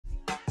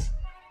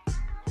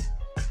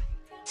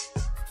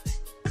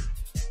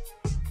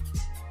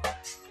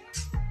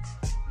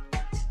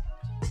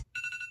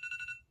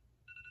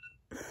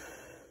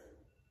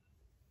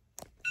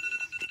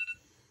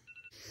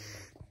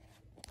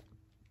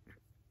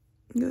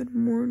Good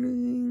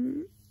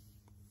morning.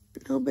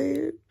 No,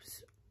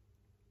 babes.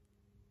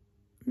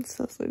 I'm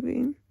so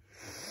sleepy.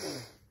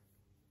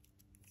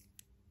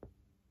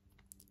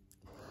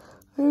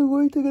 I'm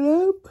going to get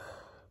up.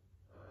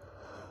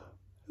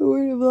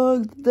 We're gonna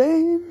vlog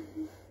today.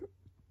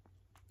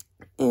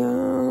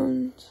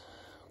 And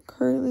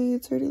currently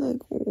it's already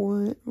like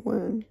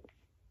when?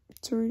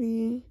 It's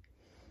already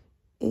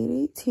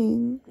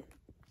 8:18.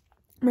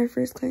 My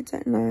first client's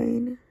at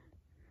 9.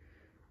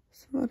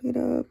 So I'm about to get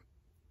up,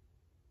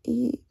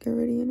 eat, get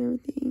ready and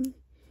everything.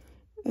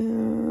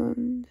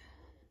 And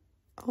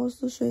I'll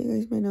also show you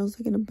guys my nails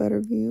like in a better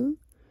view,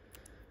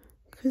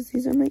 because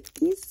these are my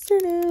Easter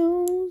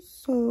nails.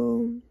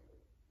 So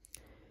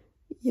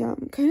yeah,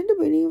 I'm kind of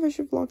debating if I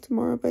should vlog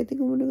tomorrow, but I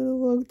think I'm gonna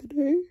vlog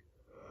today.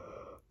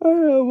 I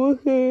don't know, we'll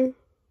see.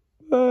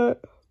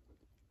 But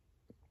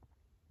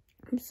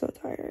I'm so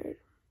tired.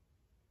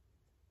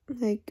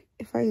 Like,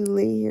 if I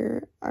lay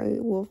here, I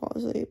will fall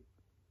asleep.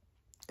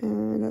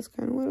 And that's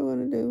kind of what I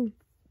want to do.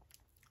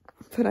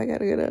 But I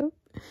gotta get up.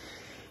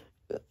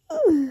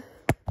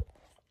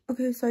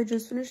 Okay, so I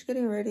just finished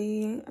getting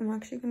ready. I'm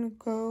actually gonna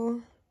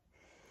go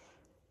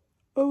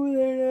over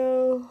there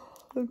now.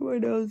 Look at my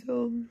nails,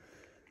 y'all.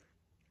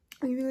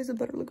 I'll give you guys a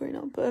better look right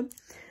now, but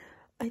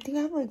I think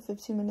I have like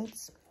 15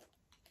 minutes.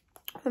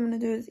 What I'm gonna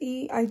do is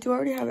eat. I do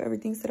already have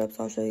everything set up,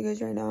 so I'll show you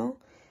guys right now.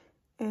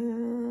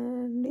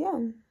 And yeah,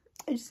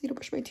 I just need to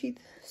brush my teeth.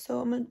 So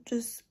I'm gonna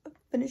just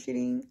finish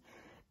eating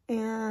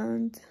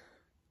and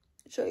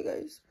show you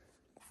guys.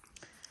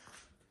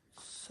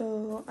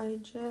 So I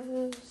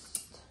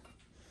just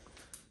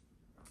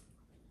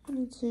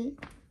need to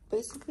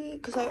basically,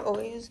 because I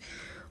always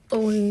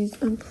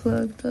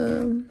unplug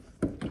the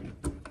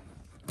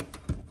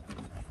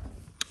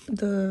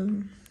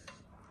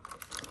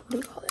what do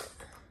you call it,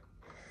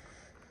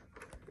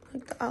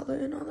 like the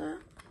outlet and all that.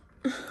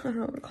 I don't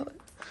know what to call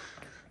it,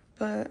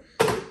 but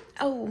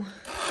oh,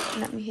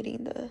 not me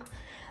hitting the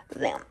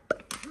lamp.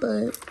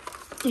 But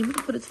I'm gonna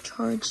put it to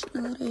charge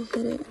now that I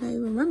hit it and I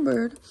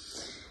remembered,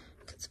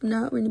 because if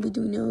not, we're gonna be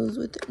doing nails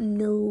with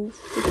no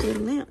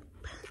freaking lamp.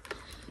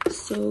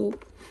 So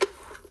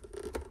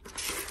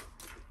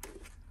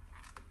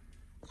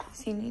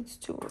he needs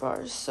 2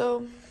 bars.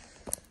 So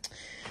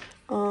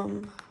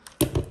I'm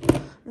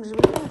just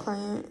with my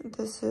client.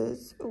 This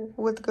is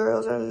what the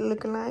girls are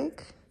looking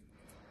like.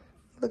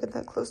 Look at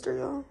that cluster,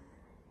 y'all.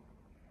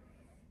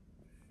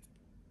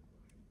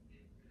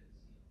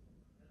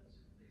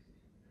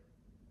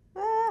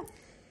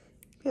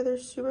 Yeah, they're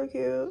super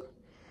cute.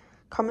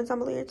 Comment down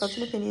below your thoughts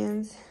and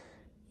opinions.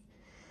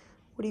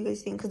 What do you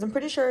guys think? Because I'm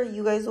pretty sure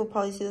you guys will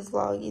probably see this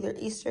vlog either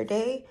Easter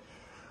day,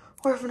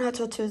 or if not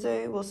till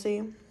Tuesday, we'll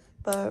see.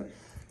 But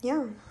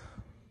yeah,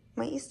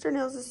 my Easter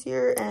nails this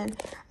year, and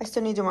I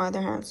still need to do my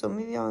other hand, so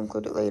maybe I'll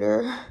include it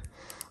later.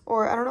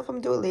 Or I don't know if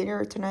I'm gonna do it later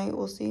or tonight,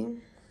 we'll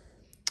see.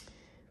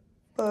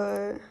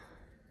 But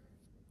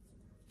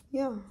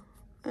yeah,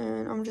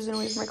 and I'm just gonna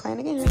wait for my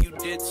client again. You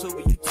did too,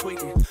 but you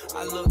tweaking.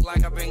 I look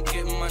like I've been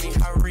getting money,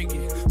 how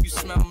reeking. You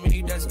smell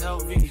me, that's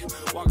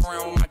LV. Walk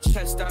around with my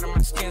chest out and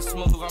my skin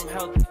smooth, I'm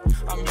healthy.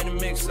 I'm in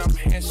the mix, I'm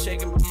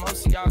handshaking, but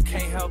most of y'all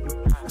can't help it.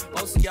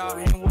 Most of y'all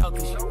ain't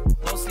wealthy.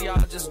 Most of y'all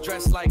just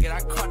dress like it. I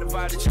caught the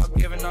vibe that y'all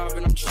giving off,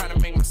 and I'm trying to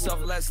make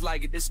myself less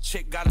like it. This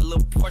chick got a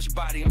little Porsche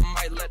body, I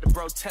might let the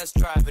bro test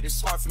drive it.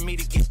 It's hard for me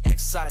to get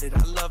excited.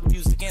 I love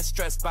music and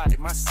stressed by it.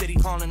 My city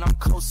calling, I'm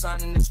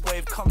co-signing this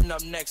wave coming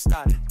up next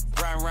out it.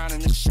 Riding around in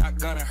this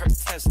shotgun and her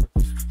Tesla,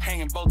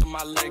 hanging both of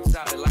my legs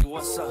out it like,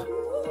 what's up?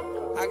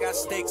 I got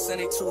steaks and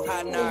they too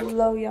hot now.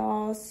 Hello,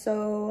 y'all.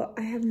 So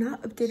I have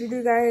not updated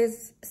you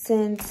guys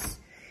since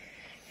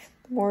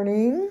the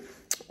morning,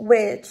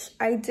 which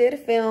I did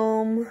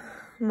film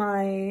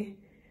my,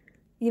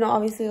 you know,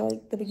 obviously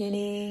like the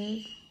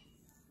beginning.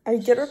 I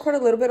did record a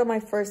little bit of my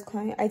first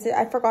client. I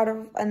forgot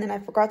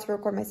to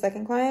record my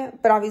second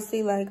client, but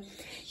obviously, like,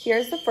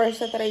 here's the first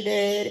set that I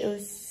did. It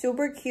was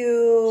super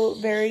cute,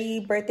 very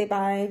birthday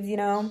vibes, you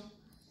know.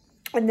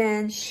 And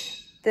then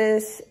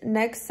this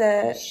next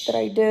set that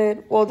I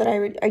did, well, that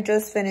I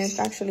just finished,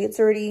 actually, it's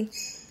already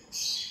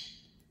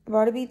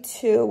about to be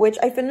 2, which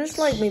I finished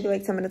like maybe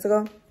like 10 minutes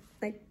ago.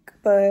 Like,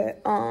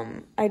 but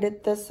I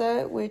did this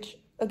set, which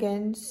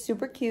again,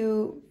 super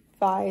cute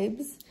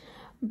vibes.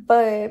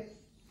 But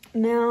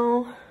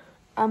now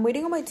I'm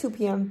waiting on my 2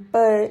 p.m.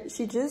 but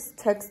she just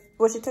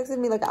texted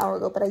me like an hour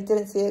ago, but I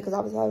didn't see it because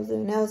obviously I was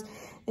doing nails,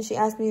 and she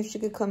asked me if she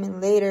could come in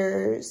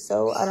later.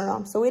 So I don't know,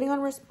 I'm still waiting on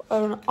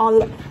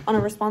a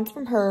response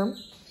from her.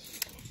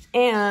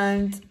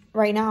 And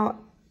right now,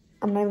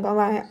 I'm not even gonna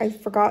lie, I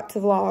forgot to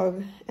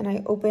vlog, and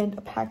I opened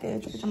a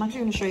package, which I'm actually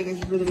gonna show you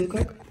guys really, really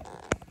quick,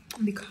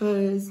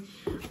 because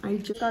I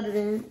just got it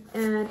in,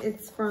 and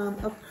it's from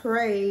a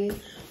Prey,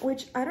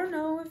 which I don't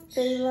know if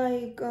they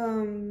like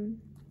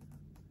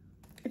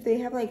if they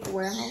have like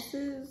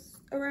warehouses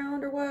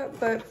around or what,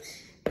 but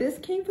this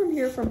came from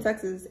here from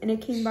Texas, and it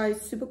came by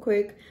super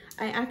quick.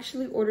 I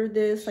actually ordered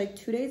this like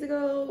 2 days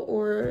ago,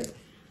 or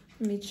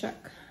let me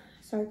check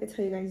so I could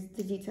tell you guys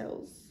the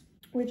details.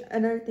 Which,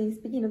 another thing,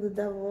 speaking of the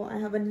devil, I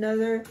have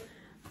another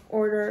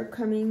order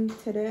coming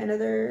today,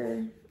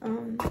 another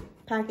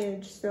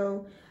package,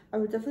 so I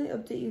would definitely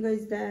update you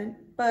guys then.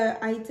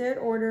 But I did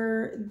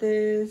order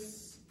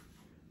this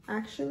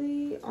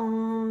actually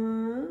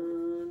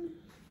on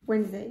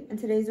Wednesday, and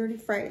today's already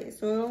Friday,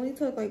 so it only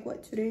took like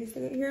what, 2 days to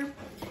get here.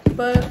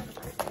 But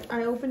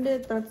I opened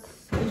it.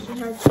 That's, it should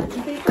have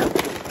packing paper,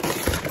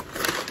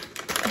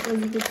 as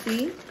you can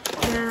see,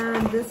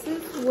 and this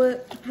is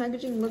what the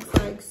packaging looks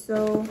like.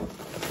 So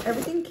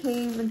everything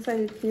came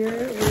inside of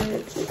here,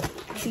 which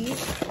these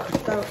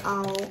fell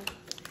out,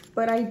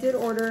 but I did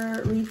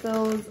order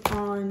refills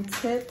on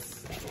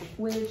tips,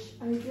 which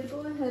I did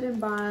go ahead and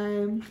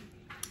buy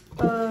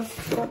a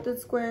sculpted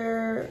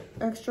square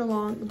extra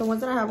long, the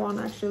ones that I have on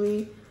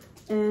actually.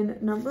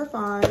 And number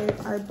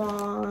 5, I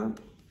bought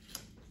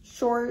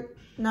short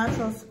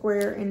natural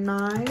square in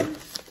 9.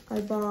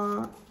 I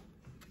bought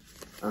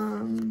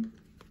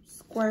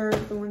square,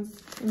 the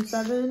ones in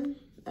 7.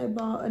 I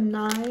bought a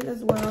 9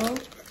 as well.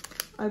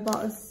 I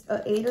bought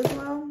a 8 as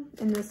well,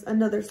 and this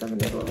another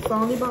 7 as well. So I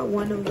only bought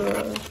one of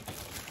the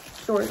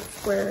short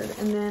squared.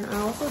 And then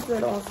I also did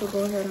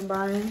go ahead and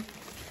buy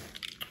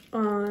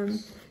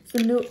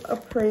some new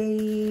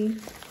Apres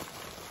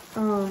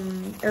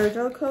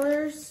aerogel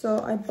colors. So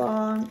I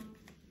bought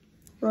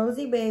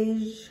rosy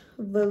beige,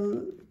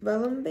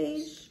 vellum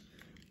beige,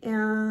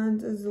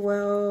 and as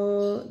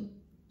well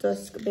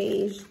dusk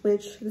beige,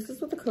 which this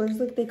is what the colors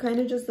look. They kind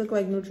of just look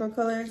like neutral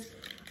colors.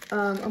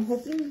 I'm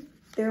hoping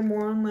they're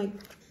more on like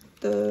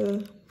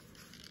the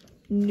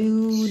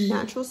new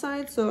natural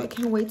side, so I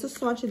can't wait to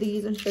swatch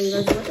these and show you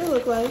guys what they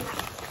look like.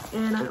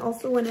 And I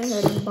also went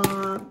ahead and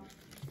bought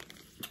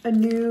a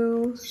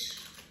new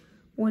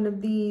one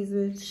of these,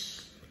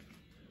 which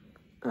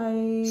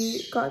I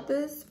got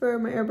this for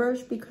my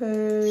airbrush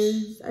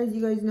because, as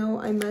you guys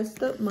know, I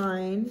messed up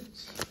mine.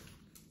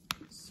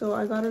 So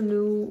I got a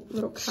new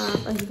little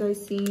cap, as you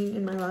guys seen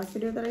in my last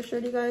video that I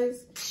showed you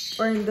guys,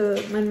 or in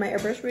my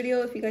airbrush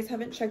video. If you guys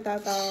haven't checked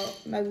that out,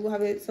 I will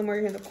have it somewhere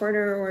here in the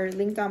corner or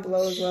linked down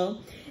below as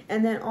well.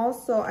 And then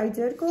also I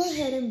did go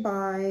ahead and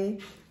buy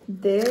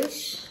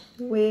this,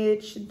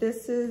 which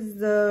this is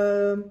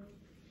the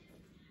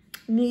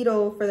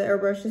needle for the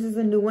airbrush. This is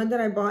a new one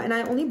that I bought, and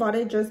I only bought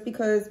it just in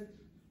case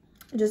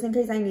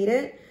I need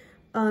it.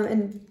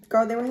 And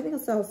girl, they were having a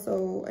sale,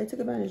 so I took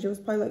advantage. It was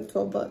probably like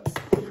 12 bucks.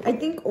 I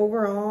think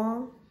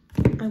overall,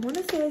 I want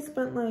to say I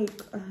spent like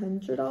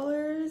 $100,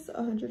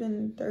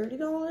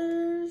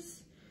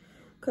 $130,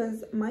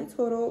 because my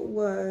total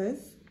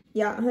was,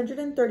 yeah,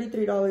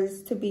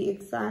 $133 to be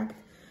exact.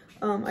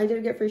 I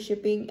did get free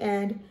shipping,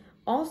 and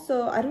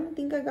also I don't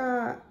think I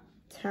got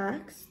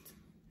taxed,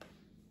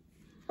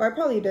 or I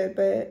probably did,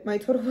 but my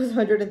total was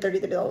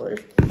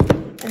 $133.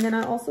 And then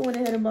I also went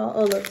ahead and bought,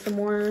 oh look, some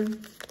more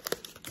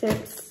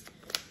tips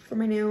for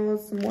my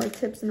nails, some more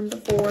tips, number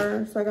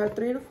 4. So I got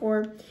 3 and a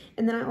 4.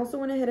 And then I also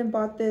went ahead and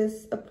bought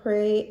this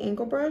Apres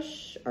angle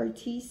brush,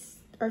 Artiste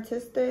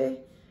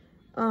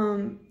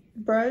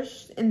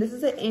brush, and this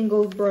is an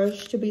angled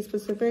brush to be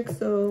specific.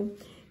 So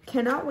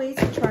cannot wait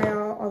to try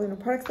out all the new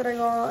products that I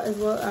got, as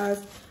well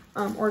as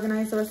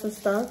organize the rest of the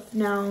stuff.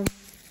 Now,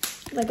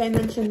 like I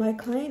mentioned, my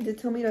client did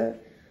tell me to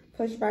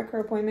push back her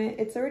appointment.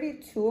 It's already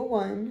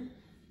 2:01.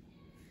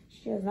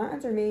 She has not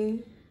answered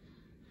me.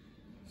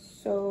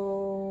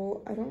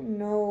 So I don't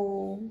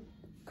know,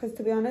 because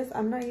to be honest,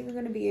 I'm not even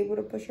going to be able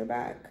to push her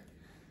back.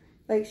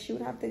 Like, she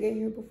would have to get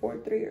here before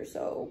 3 or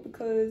so,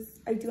 because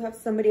I do have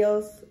somebody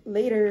else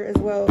later as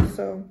well.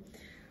 So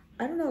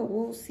I don't know,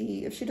 we'll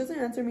see. If she doesn't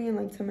answer me in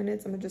like 10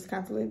 minutes, I'm gonna just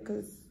cancel it,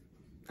 because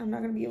I'm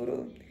not gonna be able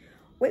to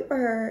wait for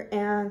her.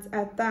 And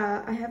at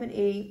that, I haven't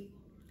ate.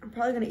 I'm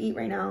probably gonna eat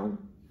right now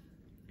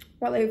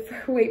while I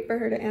wait for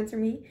her to answer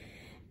me.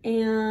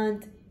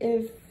 And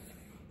if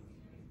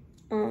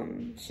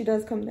she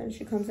does come, then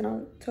she comes and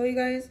I'll tell you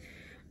guys.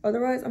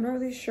 Otherwise, I'm not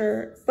really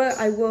sure. But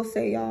I will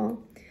say, y'all,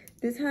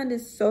 this hand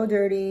is so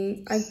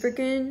dirty. I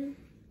don't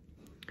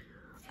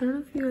know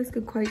if you guys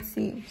could quite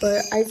see,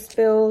 but I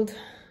spilled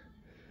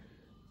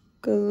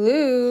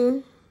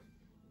glue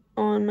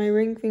on my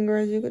ring finger,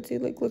 as you could see.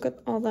 Like, look at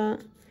all that.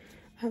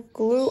 I have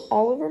glue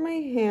all over my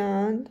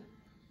hand.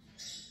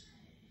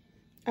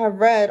 I have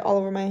red all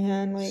over my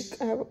hand. Like,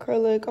 I have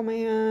acrylic on my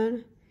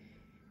hand.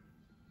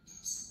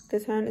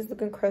 This hand is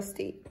looking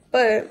crusty,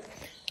 but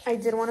I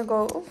did want to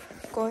go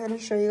ahead and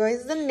show you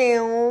guys the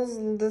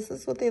nails. This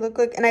is what they look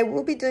like, and I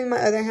will be doing my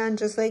other hand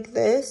just like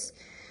this.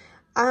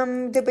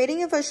 I'm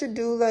debating if I should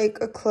do like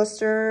a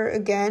cluster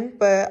again,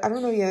 but I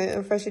don't know yet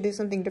if I should do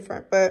something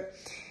different. But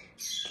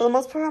for the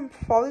most part, I'm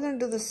probably gonna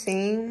do the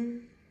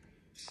same,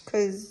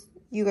 because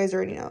you guys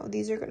already know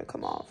these are gonna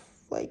come off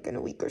like in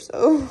a week or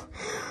so.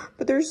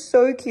 But they're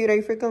so cute. I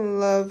freaking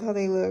love how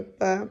they look.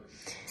 But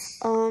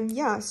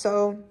yeah,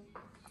 so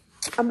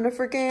I'm gonna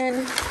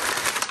freaking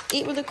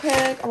eat really quick.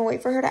 I'm gonna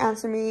wait for her to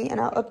answer me,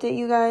 and I'll update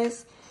you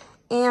guys.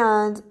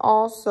 And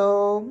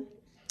also,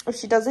 if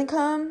she doesn't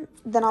come,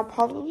 then I'll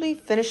probably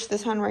finish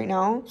this hand right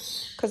now,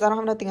 because I don't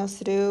have nothing else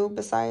to do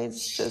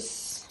besides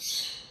just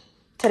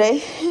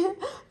today,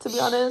 to be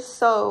honest.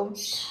 So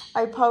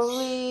I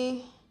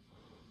probably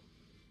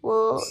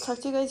will talk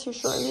to you guys here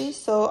shortly,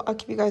 so I'll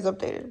keep you guys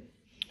updated.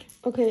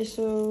 Okay,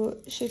 so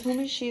she told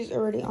me she's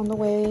already on the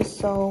way,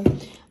 so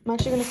I'm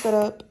actually gonna set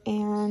up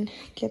and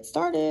get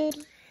started.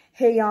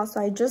 Hey y'all,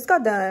 so I just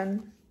got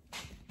done,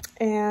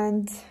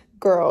 and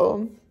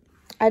girl,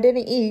 I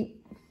didn't eat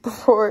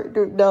before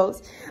doing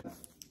nails.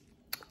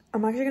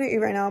 I'm actually gonna eat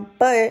right now,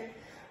 but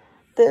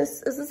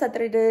this is the set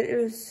that I did. It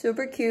was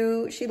super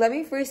cute. She let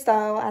me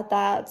freestyle at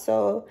that,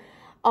 so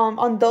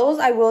on those,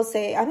 I will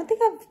say, I don't think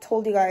I've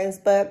told you guys,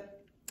 but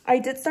I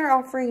did start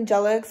offering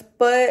gel-X,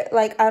 but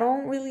like I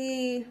don't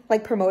really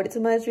like promote it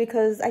too much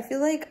because I feel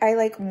like I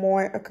like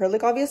more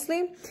acrylic,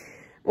 obviously.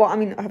 Well, I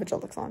mean, I have a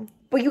gel-X on,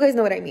 but you guys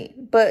know what I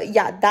mean. But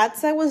yeah, that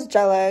set was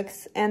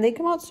gel-X and they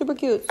come out super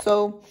cute.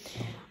 So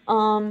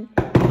now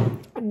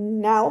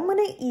I'm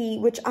gonna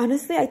eat, which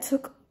honestly I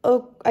took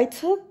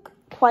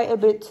quite a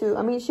bit too.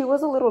 I mean, she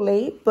was a little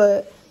late,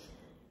 but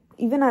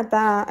even at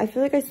that, I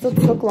feel like I still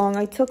took long.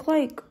 I took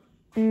like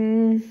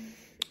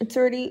it's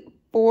already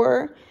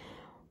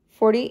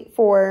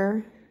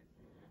 4:44.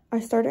 I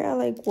started at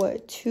like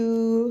what,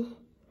 2?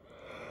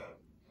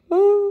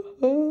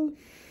 Let's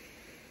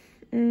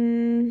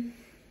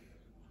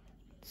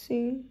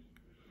see.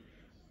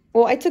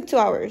 Well, I took 2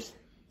 hours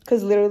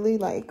because literally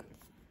like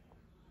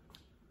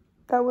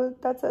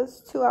that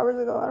says 2 hours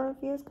ago. I don't know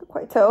if you guys could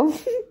quite tell.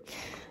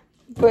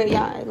 But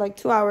yeah, like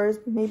 2 hours,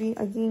 maybe,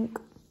 I think.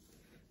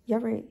 Yeah,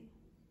 right.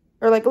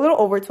 Or like a little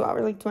over 2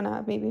 hours, like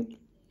 2.5 maybe.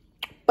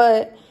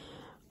 But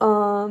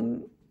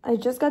I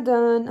just got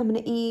done. I'm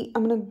gonna eat.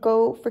 I'm gonna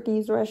go freaking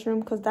use the restroom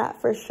because that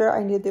for sure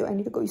I need to do. I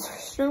need to go use the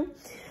restroom.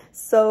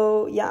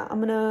 So yeah, I'm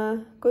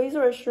gonna go use the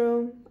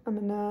restroom. I'm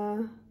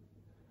gonna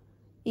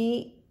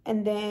eat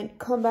and then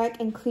come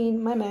back and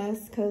clean my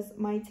mess because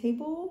my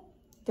table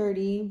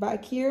dirty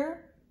back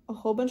here, a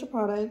whole bunch of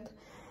product,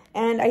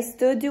 and I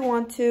still do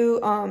want to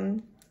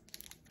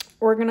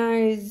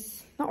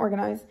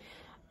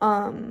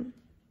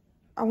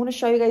I want to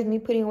show you guys me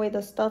putting away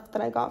the stuff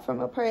that I got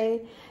from Apres.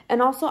 And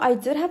also, I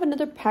did have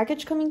another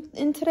package coming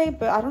in today,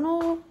 but I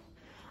don't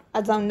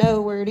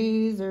know where it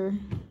is or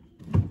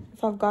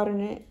if I've gotten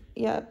it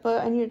yet,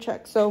 but I need to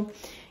check. So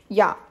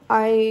yeah,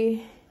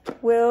 I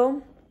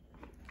will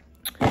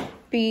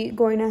be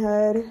going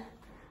ahead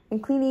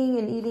and cleaning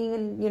and eating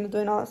and, you know,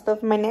 doing all that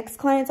stuff. My next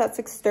client's at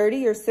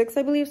 6:30 or 6,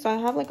 I believe, so I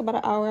have like about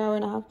an hour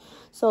and a half.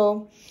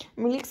 So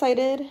I'm really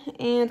excited,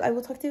 and I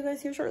will talk to you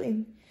guys here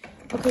shortly.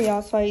 Okay,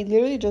 y'all, so I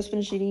literally just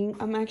finished eating.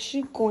 I'm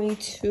actually going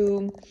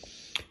to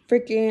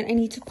I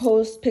need to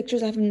post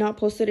pictures. I have not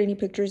posted any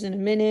pictures in a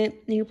minute.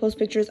 I need to post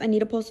pictures. I need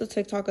to post a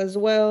TikTok as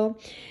well.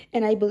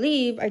 And I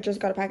believe I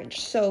just got a package.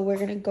 So we're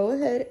going to go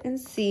ahead and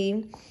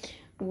see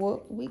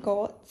what we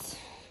got.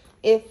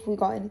 If we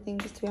got anything,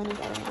 just to be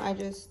honest, I don't know. I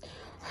just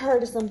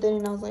heard something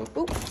and I was like,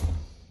 oop.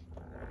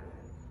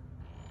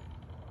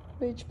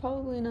 Which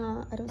probably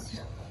not. I don't see.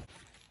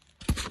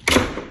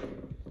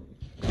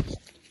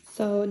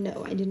 So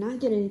no, I did not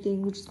get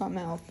anything. We just got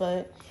mail,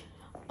 but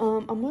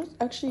I'm gonna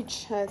actually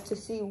check to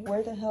see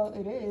where the hell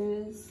it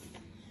is,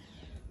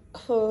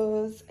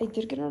 cause I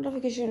did get a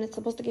notification it's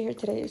supposed to get here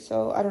today.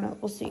 So I don't know,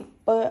 we'll see.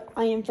 But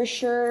I am for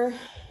sure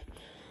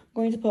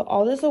going to put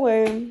all this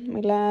away, my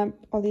lamp,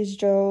 all these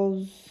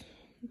gels,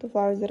 the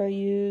flowers that I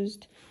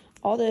used,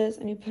 all this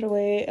I need to put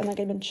away. And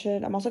like I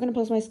mentioned, I'm also going to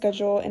post my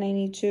schedule and I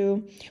need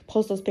to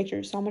post those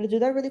pictures. So I'm going to do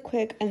that really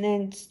quick and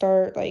then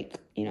start, like,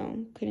 you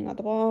know, cleaning out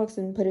the box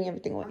and putting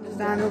everything away.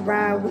 Designer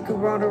ride, we can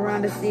roll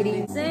around the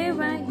city. Stay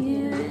right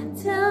here and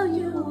tell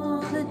you all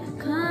that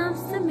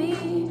comes to me.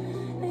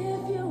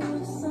 If you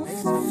were so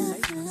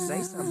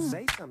say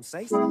something,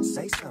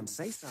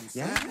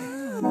 yeah.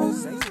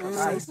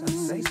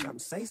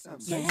 Say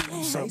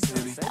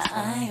something.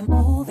 I am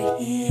over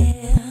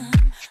here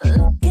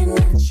looking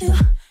at you.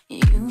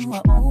 You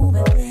are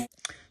over there.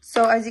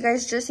 So as you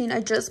guys just seen,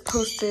 I just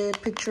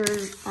posted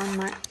pictures on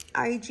my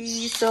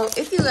IG. So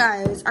if you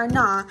guys are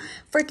not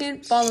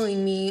freaking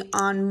following me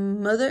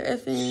on mother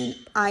effing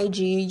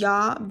IG,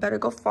 y'all better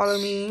go follow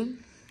me.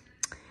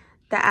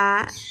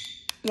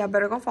 Y'all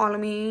better go follow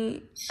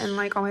me and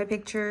like all my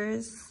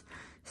pictures,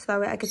 so that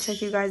way I could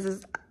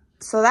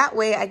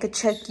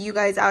check you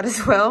guys out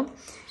as well.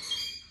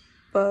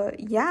 But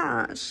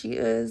yeah, she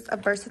is a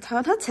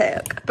versatile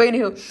tech. But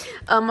anywho,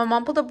 my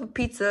mom pulled up a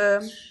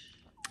pizza,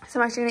 so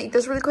I'm actually gonna eat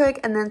this really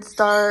quick and then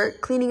start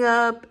cleaning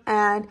up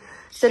and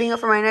setting up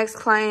for my next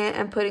client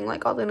and putting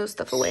like all the new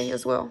stuff away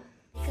as well.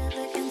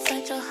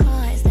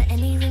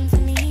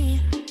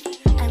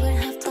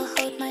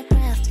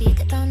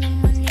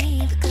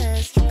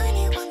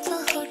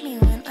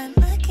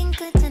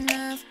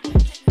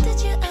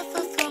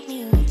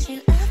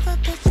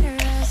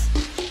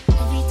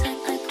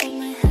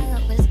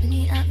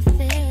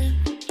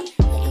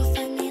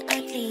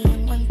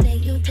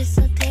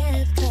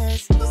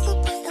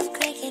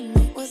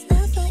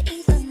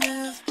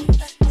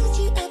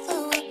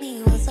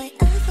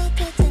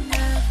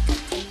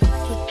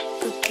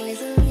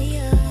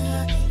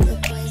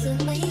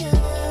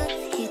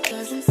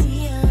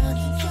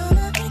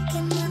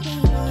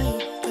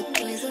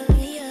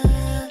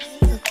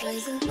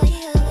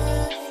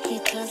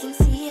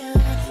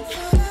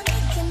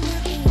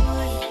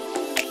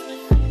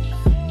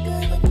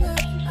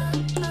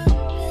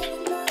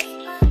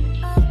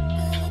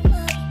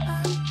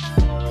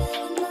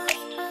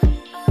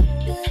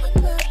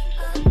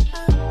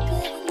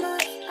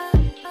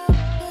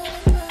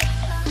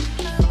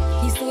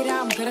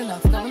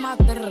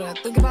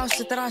 nigga. Think about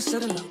shit that I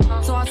shouldn't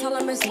know. So I tell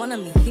him it's one of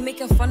me. He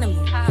making fun of me.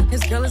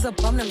 His girl is a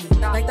bum to me.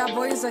 Like that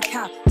boy is a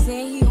cap.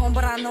 Saying he home,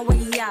 but I know where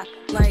he at.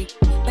 Like,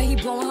 bet he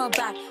blowing her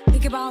back.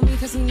 Think about me,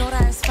 cause he know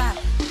that it's fat.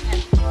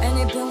 And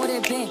it been what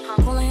it been.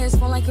 Calling his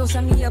phone like he'll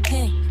send me a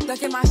pin.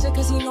 Ducking my shit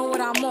cause he know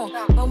what I'm on.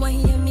 But when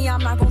he in me,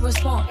 I'm not gonna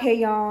respond. Hey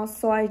y'all,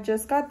 so I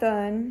just got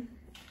done.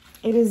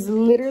 It is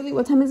literally,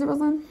 what time is it,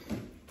 Roseanne?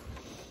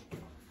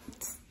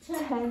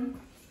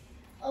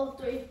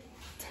 10:03.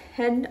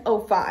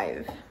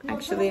 10:05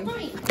 actually.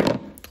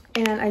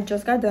 And I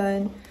just got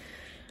done.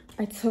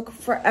 I took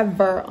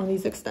forever on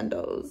these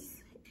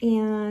extendos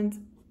and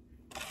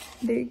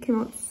they came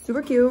out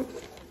super cute.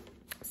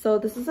 So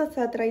this is a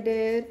set that I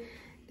did.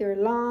 They're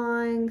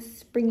long,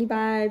 springy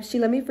vibes. She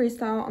let me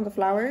freestyle on the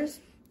flowers,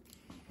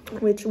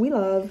 which we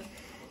love.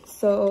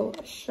 So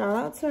shout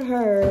out to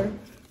her.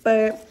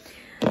 But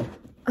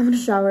I'm gonna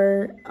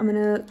shower, I'm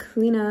gonna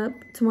clean up.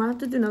 Tomorrow I have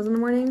to do nails in the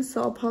morning,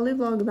 so I'll probably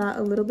vlog that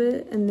a little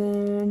bit, and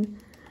then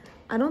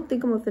I don't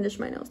think I'm gonna finish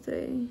my nails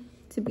today,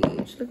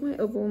 TBH. Look at my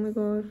elbow, oh my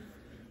god.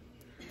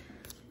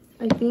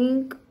 I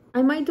think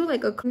I might do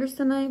like a colors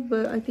tonight,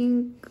 but I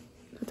think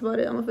that's about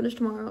it. I'm gonna finish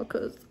tomorrow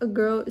because a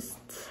girl is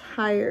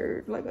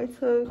tired. Like I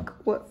took,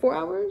 what, 4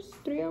 hours?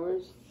 3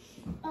 hours?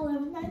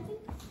 11, I think.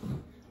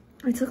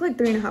 I took like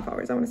 3.5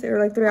 hours, I wanna say, or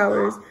like 3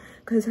 hours,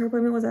 because her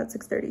appointment was at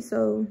 6:30,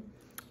 so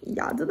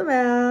yeah, do the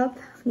math.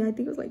 Yeah, I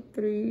think it was like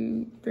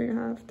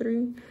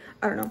 3.5,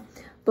 I don't know.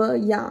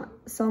 But yeah,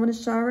 so I'm gonna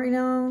shower right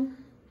now.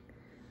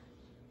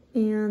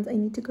 And I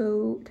need to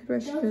go to the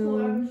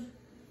restroom.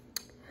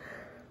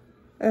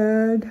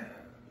 And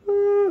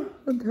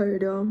I'm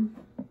tired, y'all.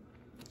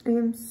 I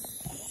am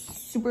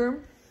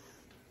super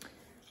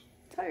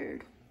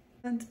tired.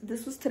 And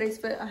this was today's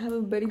fit. I have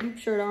a Betty Boop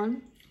shirt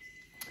on.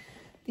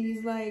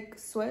 These like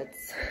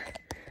sweats.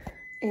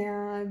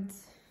 And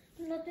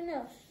Nothing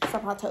else.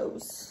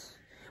 zapatos,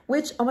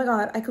 which, oh my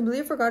god, I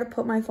completely forgot to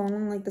put my phone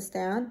on like the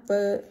stand,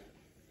 but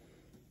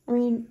I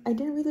mean, I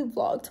didn't really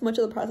vlog too much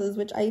of the process,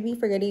 which I be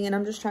forgetting, and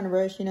I'm just trying to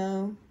rush, you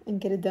know,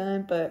 and get it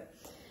done. But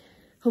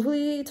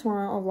hopefully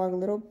tomorrow I'll vlog a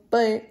little.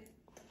 But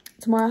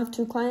tomorrow I have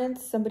 2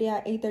 clients, somebody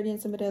at 8:30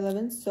 and somebody at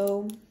 11,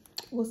 so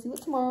we'll see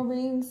what tomorrow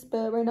brings.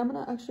 But right now I'm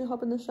gonna actually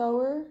hop in the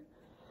shower,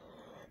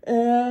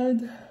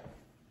 and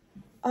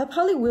I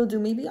probably will do,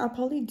 maybe I'll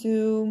probably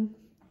do,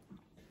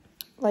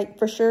 like,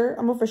 for sure,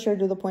 I'm gonna for sure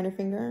do the pointer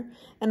finger,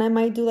 and I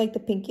might do like the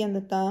pinky and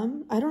the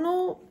thumb. I don't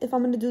know if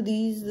I'm gonna do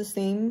these the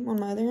same on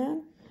my other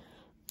hand,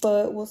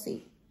 but we'll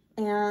see.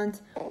 And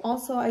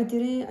also I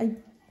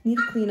need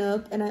to clean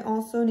up, and I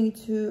also need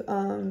to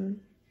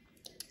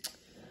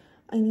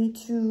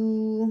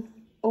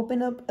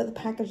open up the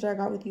package that I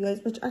got with you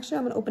guys, which actually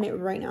I'm gonna open it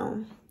right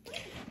now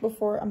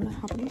before I'm gonna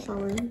hop in the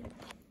shower,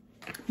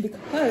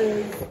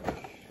 because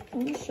I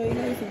want to show you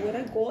guys what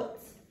I got.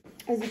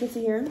 As you can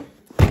see here,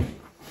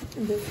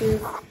 and this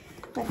is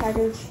my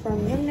package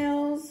from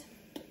JessNailz,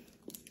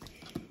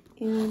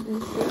 and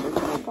I'm sure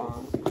what I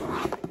got.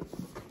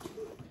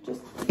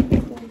 Just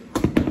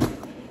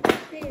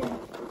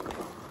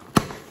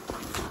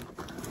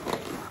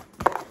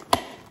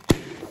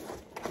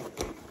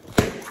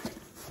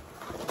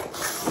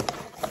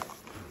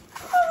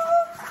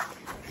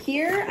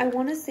here, I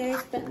want to say I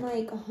spent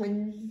like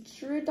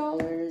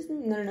 $100.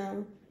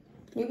 No,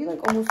 maybe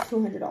like almost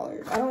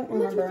 $200. I don't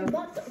remember. How much did you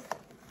bought though?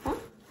 Huh?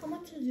 How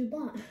much did you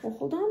buy? Well,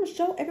 hold on, I'm gonna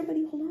show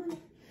everybody. Hold on.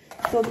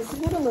 So this is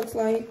what it looks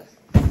like.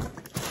 We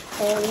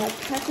have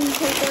packing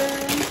paper,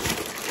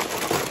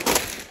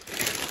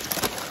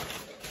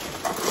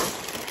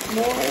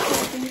 more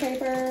packing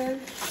paper.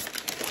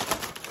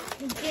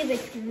 Give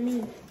it to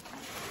me.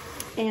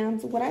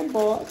 And what I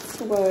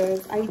bought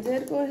was, I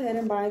did go ahead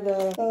and buy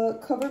the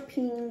Cover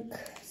Pink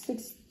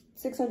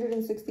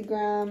 660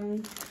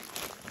 gram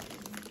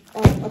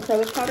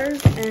acrylic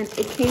powders, and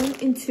it came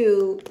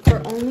into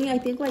for only, I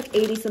think, like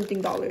 $80 something,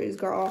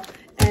 girl.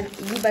 And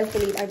you best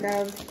believe I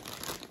grabbed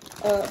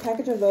a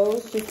package of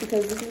those just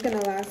because this is gonna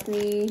last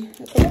me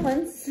a couple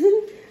months.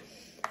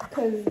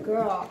 Because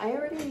girl, I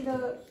already need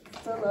to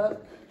fill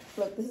up.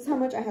 Look, this is how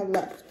much I have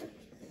left,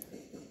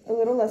 a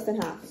little less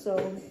than half. So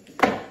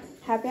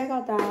happy I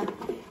got that.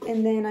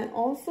 And then I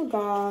also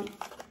got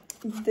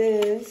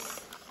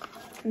this,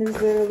 and there's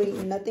literally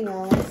nothing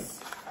else.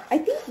 I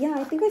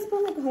think I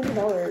spent like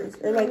 $100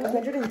 or like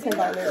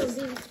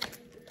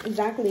 $110.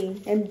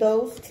 Exactly. And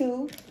those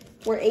two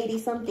were 80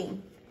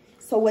 something.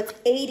 So what's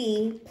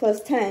 80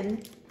 plus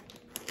 10?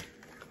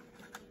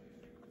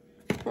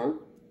 Huh?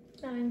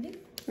 90.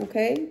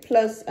 Okay.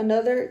 Plus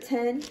another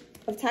 10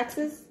 of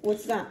taxes.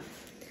 What's that?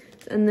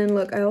 And then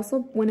look, I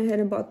also went ahead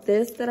and bought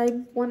this that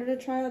I wanted to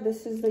try out.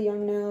 This is the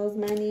JessNailz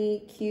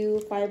Mani Q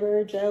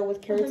Fiber Gel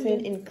with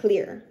Keratin in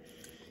Clear.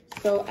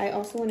 So I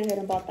also went ahead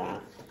and bought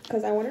that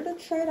because I wanted to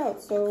try it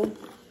out. So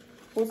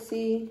we'll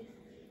see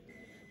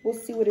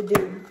what it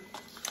do.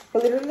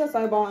 But literally that's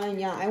all I bought, and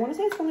yeah, I want to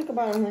say I spent like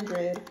about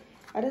 100.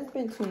 I didn't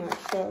spend too much.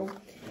 So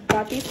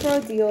got these for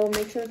a deal.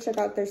 Make sure to check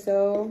out their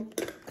sale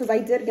because I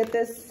did get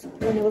this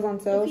when it was on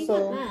sale.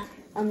 So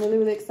I'm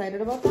really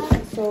excited about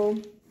that. So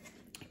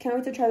Can't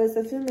wait to try this.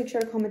 Definitely make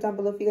sure to comment down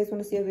below if you guys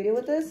want to see a video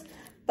with this.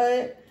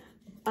 But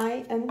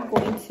I am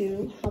going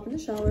to hop in the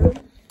shower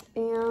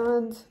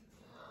and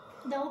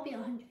That will be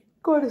 100.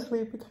 go to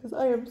sleep because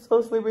I am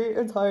so sleepy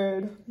and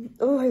tired.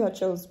 Oh, I got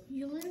chills.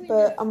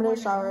 But I'm gonna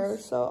shower,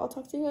 so I'll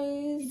talk to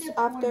you guys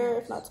after,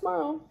 if not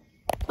tomorrow.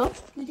 Huh?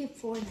 You did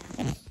 4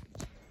 nails.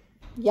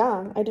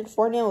 Yeah, I did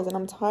 4 nails and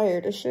I'm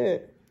tired as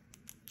shit.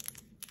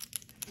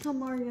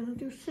 Tomorrow you're gonna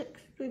do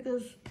 6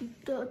 because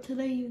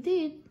today you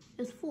did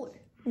is 4.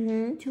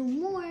 2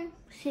 more,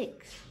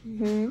 6.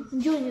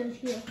 Junior's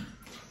here.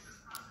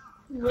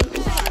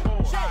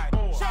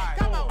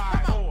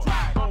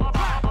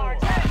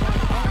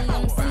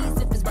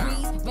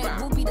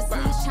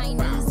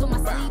 Chinese on my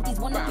sleeve, these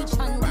wanna be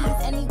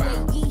Chinese anyway,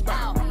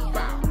 yeehaw.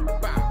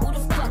 Who the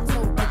fuck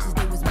told bitches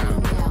they was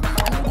mean now?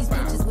 I know these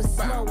bitches was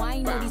slow, I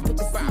ain't know these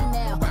bitches see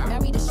now.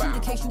 Married a shoot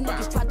in case you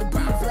niggas tried to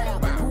breathe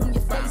loud. Boom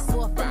your face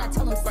off, then I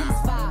tell them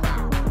ceasefire.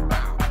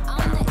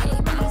 I'm the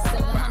AP,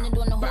 700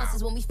 on the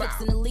horses when we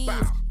fixin' to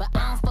leave. But I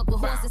don't fuck with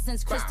horses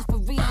since Christopher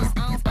Reeves.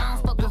 I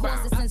don't fuck with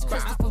horses since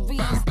Christopher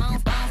Reeves. I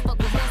don't fuck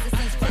with horses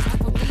since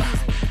Christopher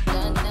Reeves.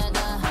 Da da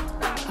da,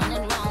 100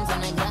 rounds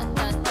and I got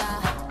da da.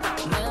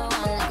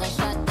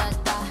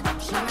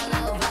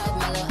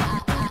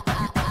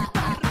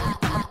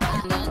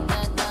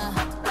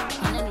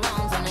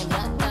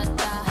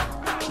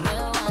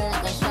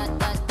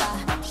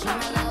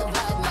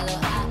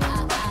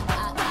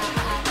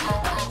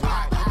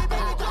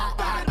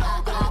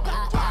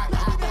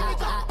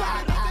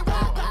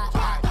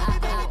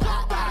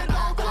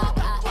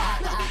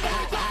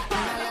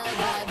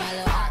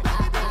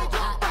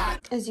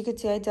 As you can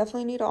see, I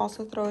definitely need to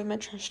also throw away my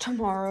trash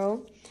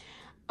tomorrow.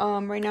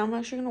 Right now I'm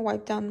actually gonna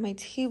wipe down my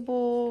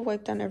table,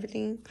 wipe down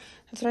everything.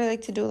 That's what I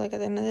like to do, like, at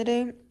the end of the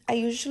day. I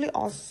usually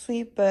also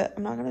sweep, but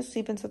I'm not gonna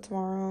sweep until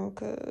tomorrow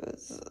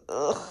because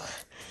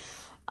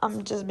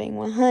I'm just being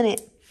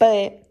 100.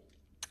 But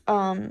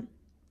I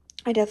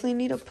definitely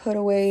need to put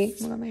away,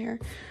 look at my hair,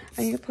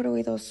 I need to put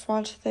away those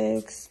swatch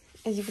sticks.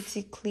 As you can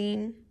see,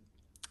 clean.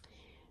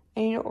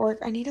 I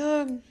need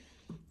to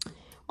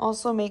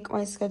also make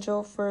my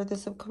schedule for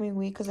this upcoming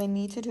week because I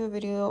need to do a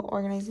video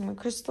organizing my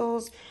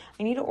crystals.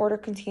 I need to order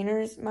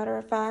containers, matter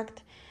of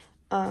fact.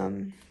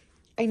 I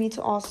need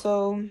to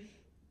also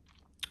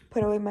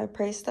put away my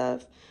prey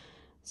stuff.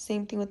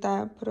 Same thing with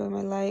that, put away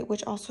my light,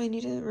 which also I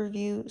need to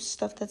review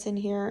stuff that's in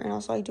here. And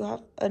also I do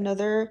have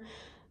another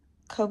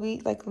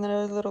cubby, like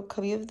another little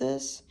cubby of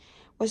this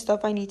with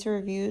stuff I need to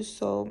review.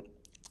 So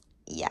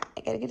yeah,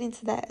 I gotta get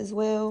into that as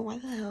well. Why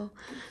the hell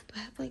do I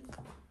have, like,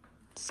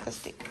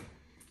 disgusting,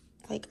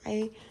 like,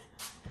 I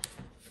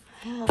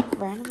have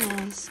random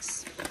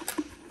masks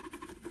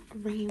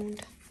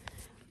around.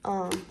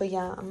 But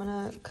yeah, I'm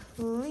gonna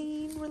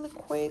clean really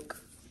quick.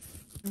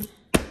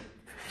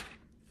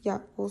 Yeah,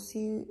 we'll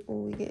see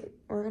when we get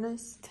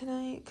organized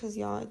tonight, because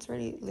y'all, it's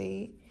already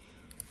late.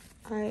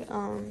 I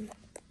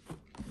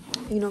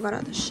got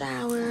out the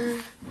shower,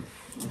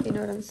 you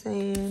know what I'm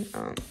saying,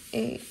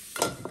 ate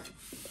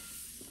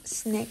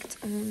snacked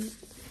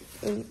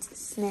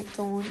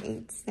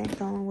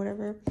on,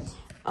 whatever.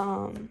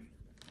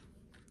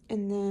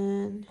 And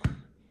then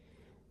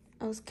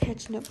I was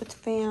catching up with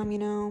fam, you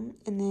know,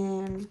 and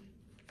then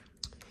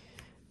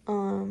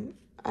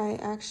I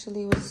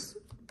actually was,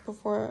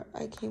 before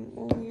I came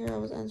over here, I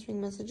was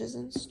answering messages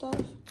and stuff.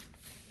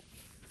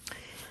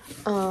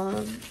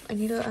 I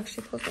need to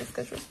actually post my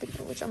schedule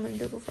speaker, which I'm gonna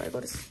do before I go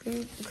to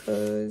sleep,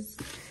 because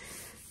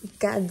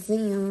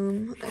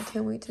goddamn, I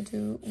can't wait to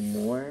do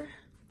more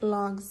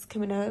vlogs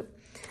coming up.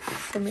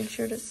 So make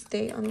sure to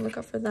stay on the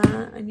lookout for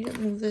that. I need to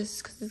move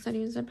this because it's not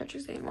even St.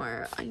 Patrick's Day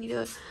anymore. I need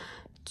to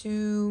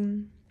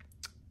do,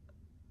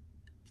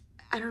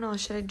 I don't know,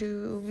 should I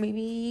do,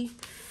 maybe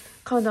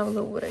comment down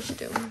below what I should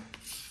do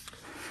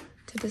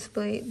to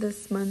display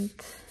this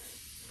month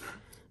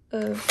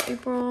of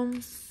April,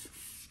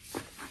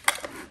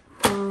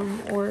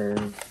 or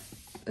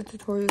a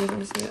tutorial you guys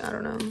want to see. I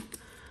don't know,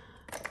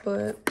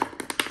 but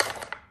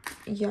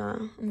yeah,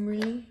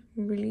 I'm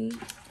really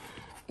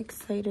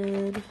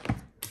excited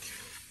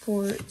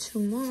for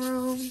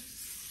tomorrow.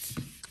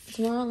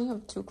 Tomorrow I only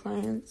have 2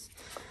 clients,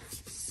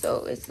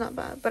 so it's not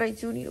bad, but I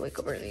do need to wake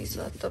up early,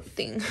 so that's the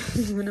thing.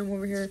 When I'm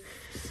over here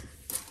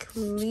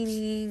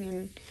cleaning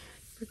and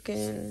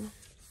freaking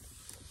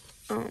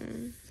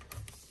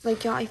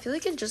like, yeah, I feel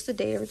like in just a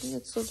day everything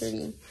gets so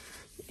dirty.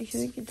 I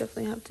feel like you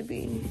definitely have to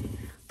be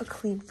a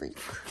clean freak,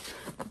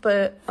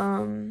 but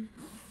and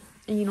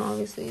you know,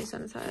 obviously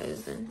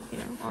sanitized and, you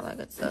know, all that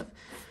good stuff.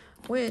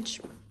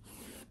 Which,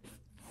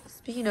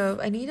 speaking of,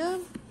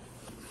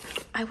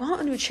 I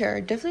want a new chair.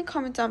 Definitely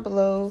comment down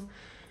below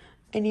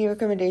any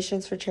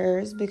recommendations for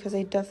chairs, because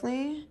I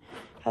definitely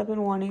have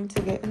been wanting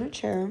to get a new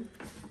chair.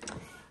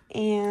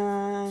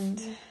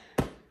 And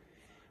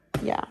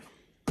yeah,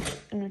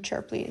 a new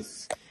chair,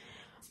 please.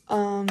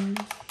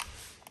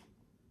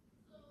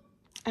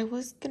 I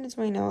was gonna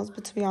do my nails,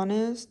 but to be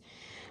honest,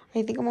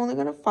 I think I'm only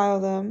gonna file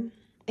them.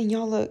 And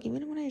y'all, look,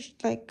 even when I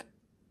like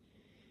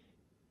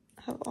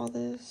have all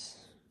this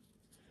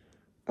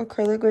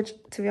acrylic, which,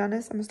 to be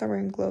honest, I'm gonna start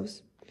wearing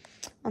gloves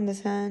on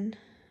this hand.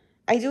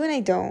 I do and I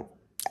don't.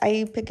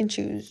 I pick and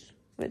choose,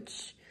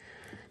 which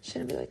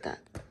shouldn't be like that.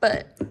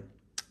 But,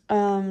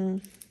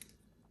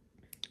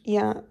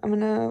 yeah, I'm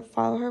gonna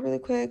follow her really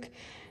quick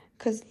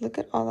because look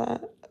at all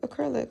that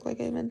acrylic,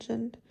 like I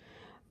mentioned.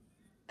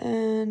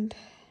 And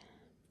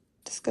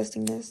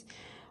disgustingness.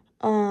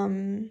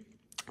 I'm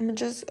gonna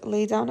just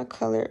lay down a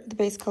color, the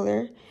base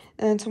color,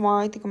 and then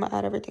tomorrow I think I'm gonna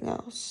add everything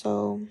else.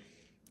 So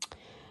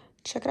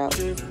check it out.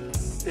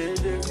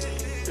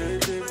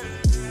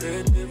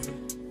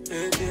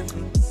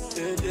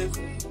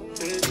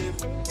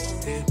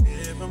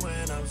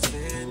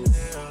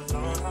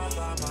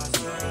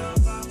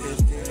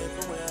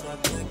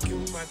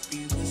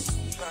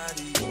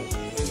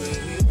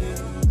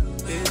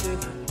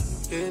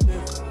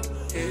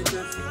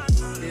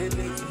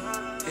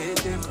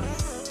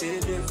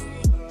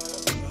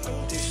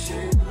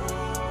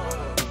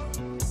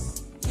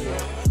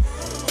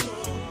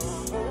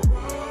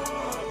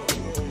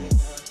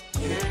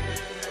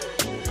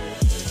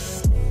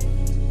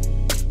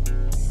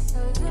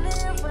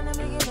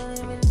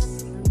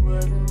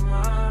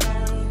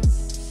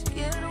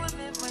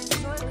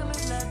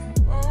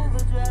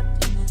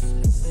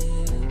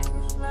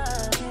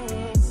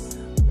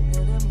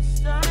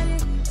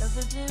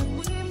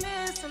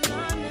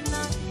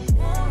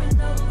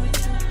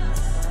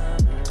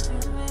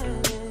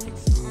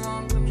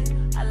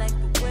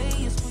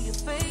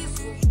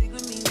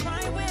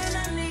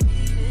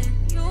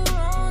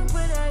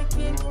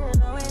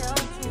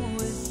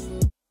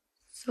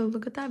 So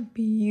look at that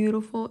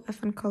beautiful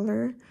effing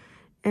color.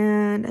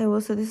 And I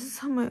will say this is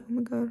how my, oh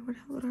my god, what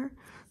happened to her?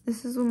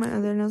 This is what my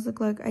other nails look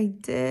like. I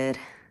did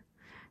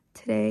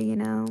today, you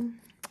know,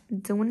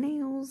 doing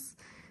nails.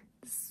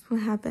 This is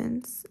what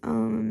happens.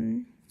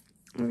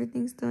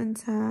 Everything's still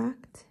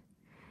intact,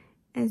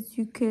 as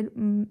you could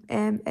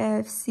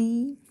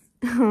see.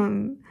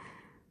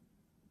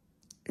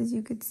 As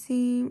you could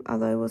see,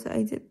 although I will say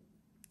I did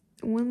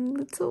one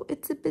little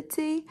itsy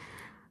bitsy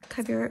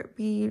caviar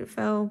bead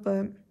fell,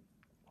 but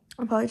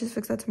I'll probably just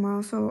fix that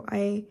tomorrow. So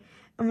I'm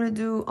gonna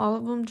do all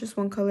of them just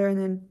one color, and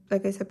then,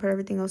 like I said, put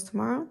everything else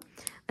tomorrow.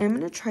 I'm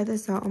gonna try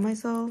this out on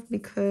myself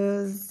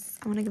because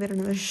I want to give it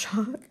another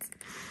shot.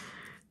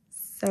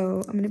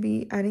 So I'm gonna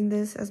be adding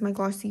this as my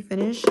glossy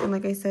finish, and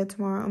like I said,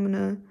 tomorrow I'm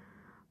gonna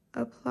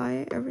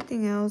apply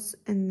everything else,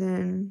 and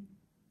then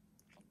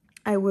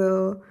I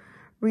will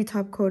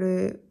retop coat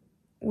it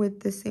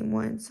with the same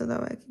one so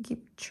that way I can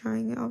keep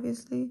trying it,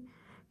 obviously,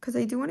 because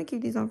I do want to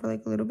keep these on for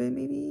like a little bit.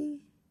 Maybe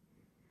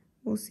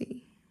we'll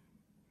see.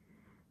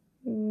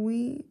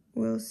 We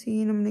will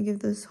see. And I'm gonna give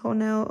this whole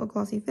nail a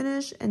glossy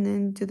finish and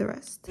then do the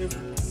rest.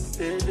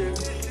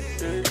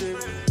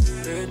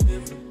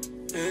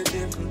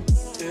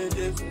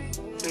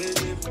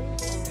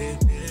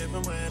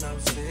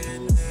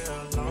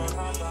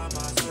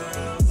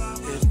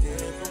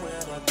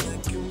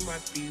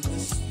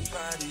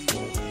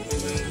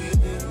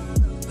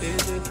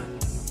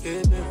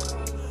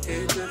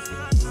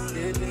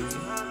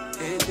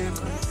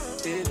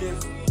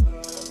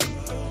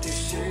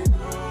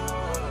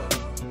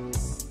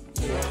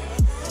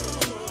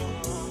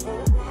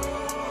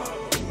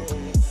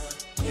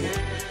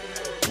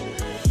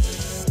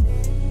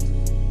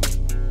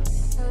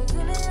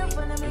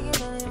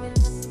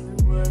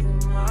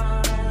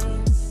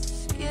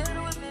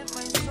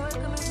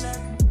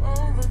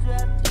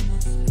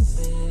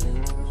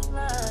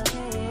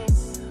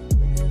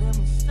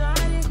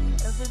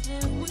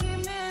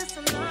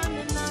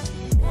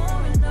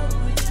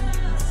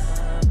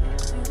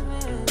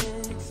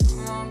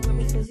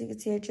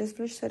 See, I just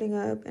finished setting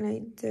up, and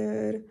I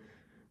did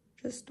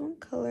just one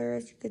color,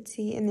 as you could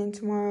see, and then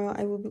tomorrow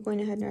I will be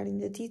going ahead and adding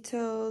the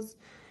details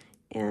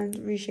and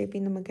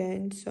reshaping them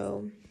again.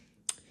 So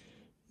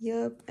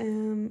yep,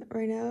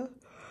 right now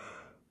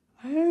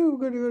I'm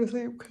gonna go to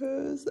sleep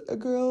because a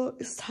girl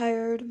is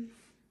tired.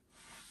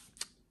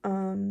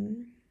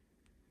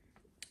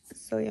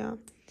 So yeah,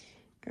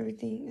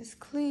 everything is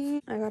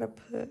clean. I gotta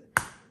put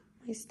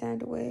my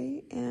stand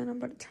away, and I'm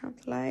about to turn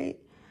off the light,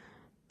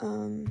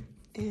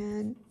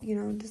 and, you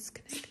know,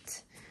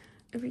 disconnect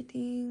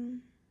everything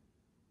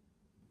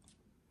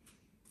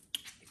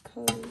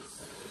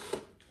because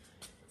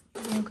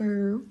my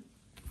girl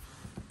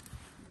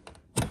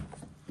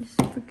is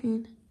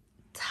freaking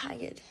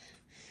tired.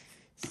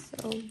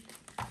 So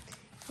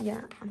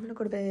yeah, I'm gonna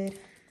go to bed,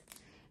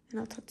 and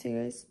I'll talk to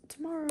you guys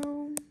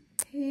tomorrow.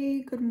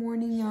 Hey, good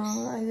morning,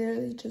 y'all. I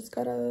literally just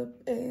got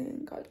up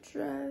and got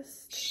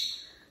dressed.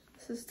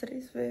 This is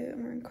today's fit.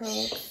 I'm wearing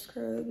Crocs,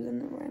 scrubs,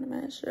 and a random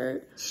ass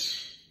shirt.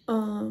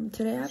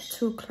 Today I have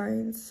 2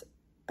 clients.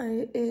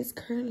 It is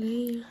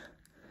currently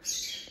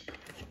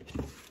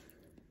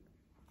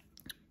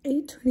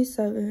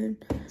 8:27.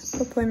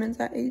 Appointment's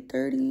at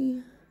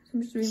 8:30.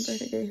 I'm just doing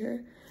birthday day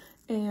here,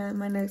 and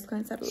my next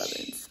client's at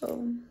 11.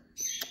 So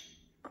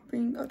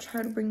I'll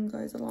try to bring you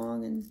guys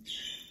along and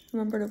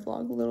remember to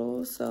vlog a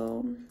little.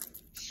 So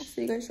I'll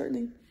see you guys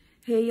shortly.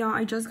 Hey y'all,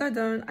 I just got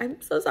done.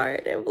 I'm so sorry I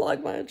didn't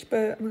vlog much,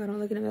 but oh my god, I'm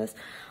looking at this.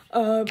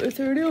 It's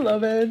already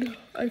 11.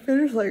 I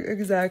finished like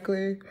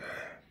exactly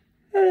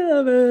at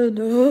 11.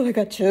 Oh, I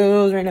got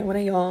chills right now when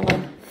I yawn.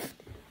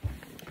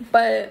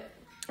 But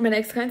my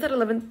next client's at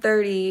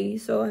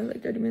 11:30, so I have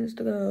like 30 minutes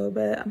to go.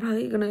 But I'm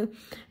probably gonna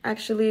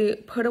actually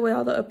put away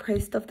all the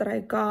appraised stuff that I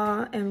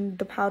got and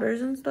the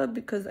powders and stuff,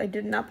 because I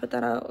did not put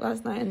that out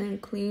last night, and then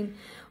clean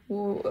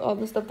all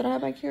the stuff that I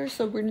have back here.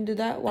 So we're gonna do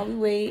that while we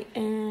wait,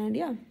 and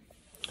yeah.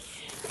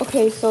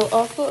 Okay, so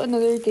also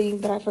another thing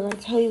that I forgot to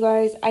tell you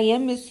guys, I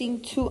am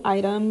missing 2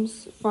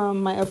 items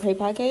from my appraised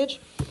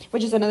package,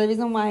 which is another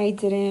reason why I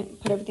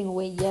didn't put everything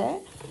away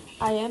yet.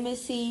 I am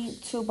missing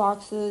 2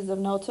 boxes of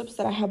nail tips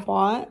that I have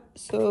bought,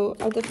 so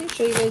I'll definitely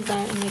show you guys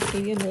that in like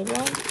maybe another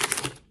vlog.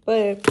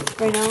 But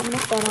right now I'm gonna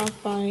start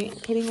off by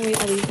putting away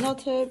all these nail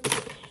tips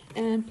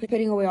and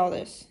putting away all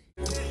this.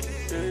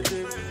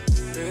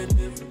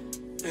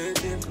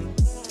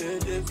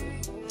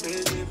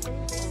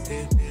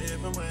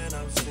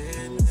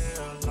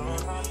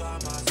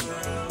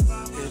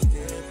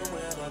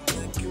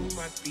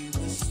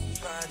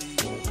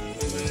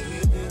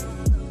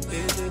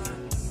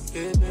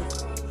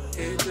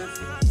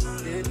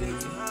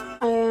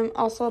 I am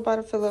also about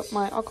to fill up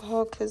my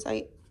alcohol because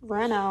I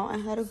ran out. I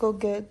had to go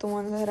get the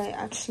one that I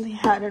actually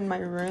had in my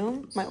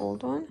room, my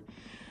old one.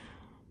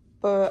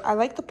 But I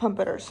like the pump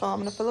better, so I'm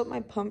gonna fill up my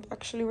pump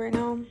actually right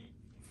now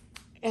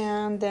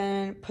and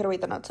then put away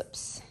the nail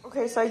tips.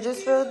 Okay, so I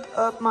just filled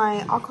up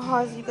my alcohol,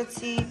 as you could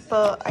see,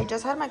 but I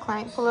just had my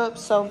client pull up,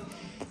 so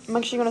I'm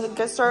actually gonna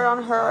get started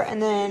on her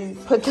and then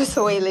put this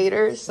away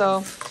later.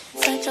 So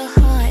such a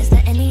heart, is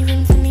there any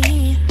room for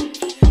me?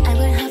 I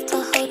would have to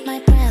hold my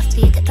breath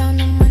till you get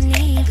down on one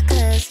knee,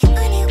 because you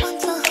only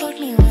want to hold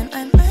me when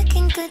I'm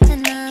looking good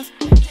enough.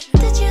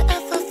 Did you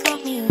ever fool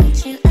me?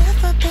 Would you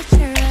ever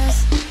picture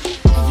us?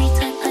 Every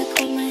time I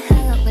pull my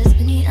hair out, was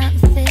me out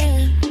of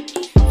fear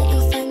that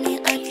you'll find me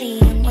ugly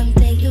and one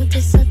day you'll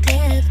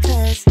disappear.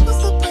 Cause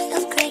what's the point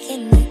of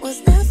crying? It was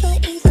never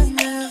even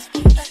enough.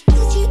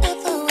 Did you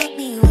ever want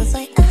me? Was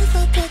I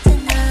ever good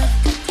enough?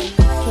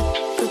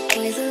 The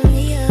boys are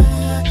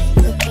weird,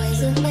 the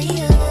boys are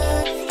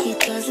weird. He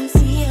doesn't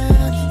see her,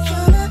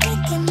 you're not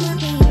making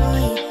money,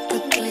 boy. The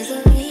boys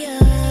are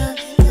weird,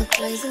 the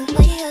boys are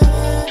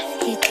weird.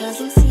 He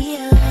doesn't see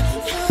her,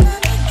 you're not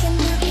making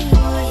money,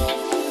 boy.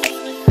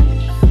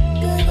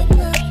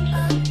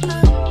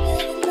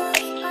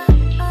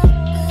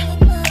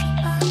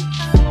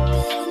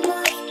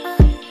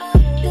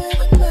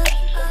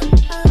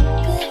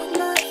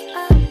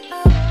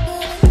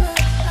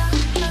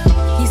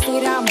 He say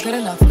that I'm good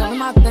enough, got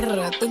him out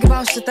there, think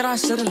about shit that I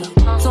shouldn't know.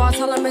 So I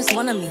tell him it's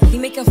one of me, he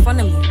making fun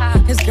of me.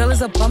 His girl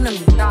is a bum to me,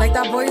 like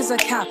that boy is a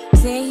cap.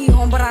 Saying he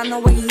home, but I know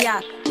where he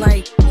at.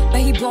 Like, but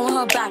he blowing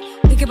her back.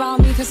 Think about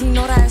me, cause he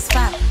know that it's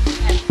fat.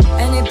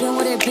 And it been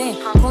what it been.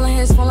 Calling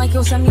his phone like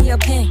he'll send me a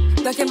pin.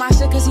 Ducking my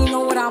shit cause he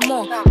know what I'm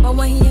on. But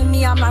when he hit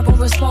me, I'm not gonna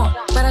respond.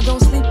 But I don't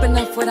sleep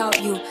enough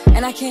without you,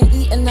 and I can't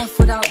eat enough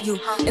without you.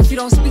 If you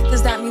don't speak,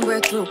 does that mean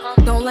we're through?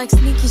 Don't like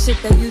sneaky shit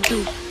that you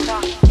do.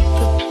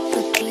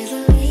 The boys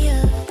are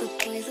weird, the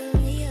boys are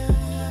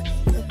weird,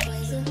 the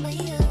boys are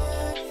weird.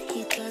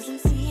 He doesn't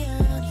see her,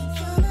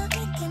 you're not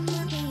making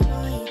money,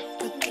 boy.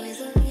 The boys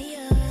are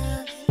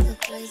weird, the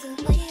boys are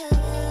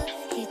weird.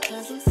 He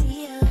doesn't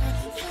see her,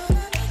 you're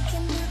not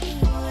making money,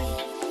 boy.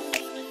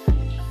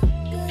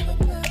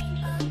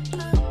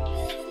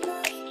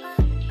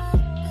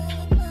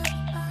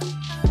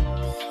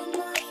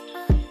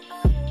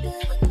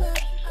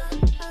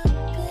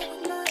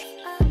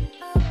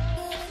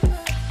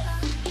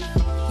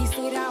 He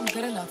say that I'm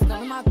good enough, got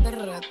him out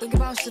there, think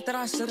about shit that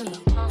I shouldn't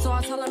know. So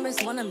I tell him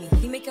it's one of me,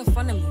 he making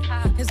fun of me.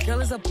 His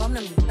girl is a bum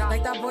to me,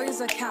 like that boy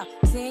is a cap.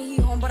 Saying he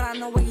home, but I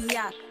know where he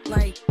at.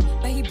 Like,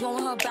 but he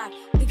blowing her back.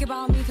 Think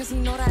about me, cause he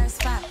know that it's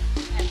fat.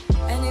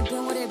 And it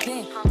been what it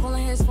been.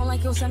 Calling his phone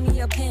like he'll send me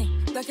a pin.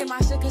 Ducking my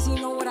shit cause he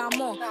know what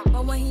I'm on.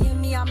 But when he hit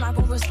me, I'm not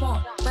gonna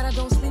respond. But I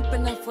don't sleep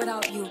enough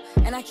without you,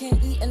 and I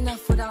can't eat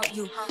enough without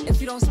you.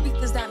 If you don't speak,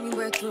 does that mean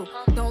we're through?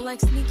 Don't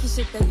like sneaky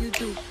shit that you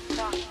do.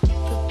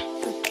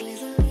 The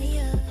boys are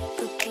weird,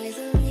 the boys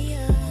are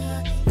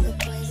weird, the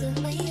boys are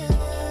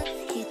weird.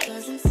 He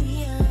doesn't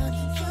see her,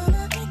 you're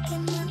not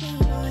making money,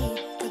 boy.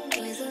 The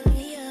boys are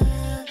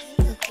weird,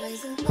 the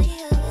boys are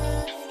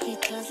weird. He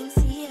doesn't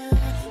see her,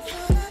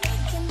 you're not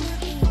making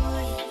money,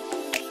 boy.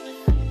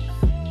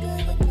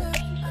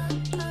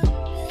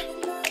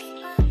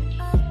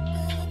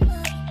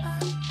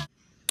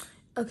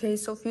 okay,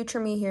 so future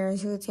me here,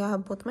 as you can see, I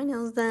have both my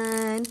nails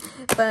done,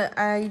 but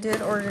I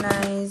did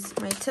organize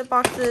my tip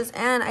boxes,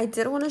 and I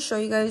did want to show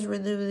you guys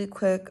really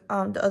quick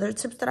the other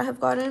tips that I have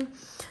gotten.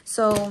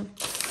 So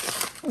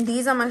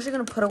these I'm actually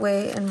going to put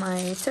away in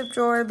my tip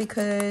drawer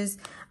because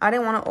I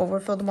didn't want to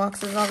overfill the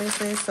boxes,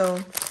 obviously. So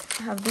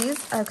I have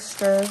these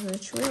extras,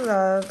 which we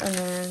love, and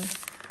then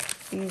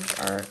these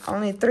are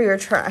only 3 are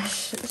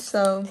trash.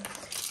 So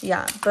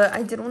yeah, but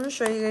I did want to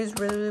show you guys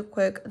really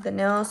quick the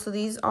nails. So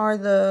these are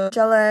the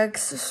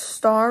Gel-X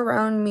Star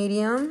Round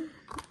Medium,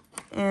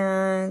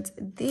 and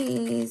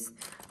these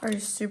are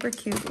super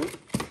cute.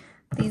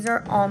 These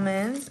are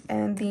almonds,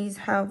 and these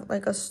have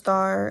like a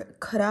star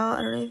cut out.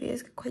 I don't know if you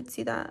guys can quite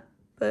see that,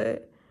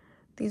 but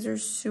these are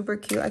super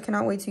cute. I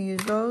cannot wait to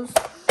use those.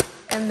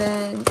 And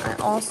then I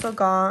also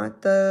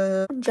got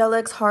the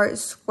JessNailz Heart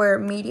Square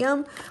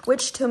Medium,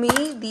 which to me,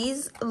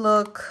 these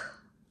look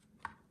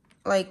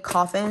like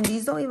coffin.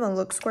 These don't even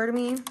look square to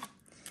me.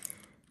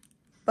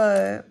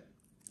 But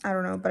I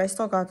don't know, but I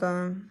still got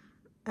them.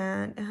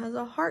 And it has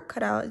a heart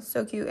cut out. It's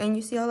so cute. And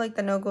you see how like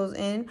the note goes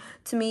in?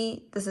 To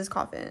me, this is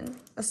coffin.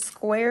 A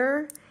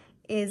square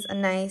is a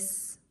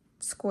nice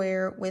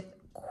square with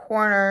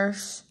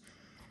corners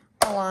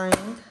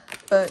aligned,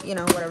 but you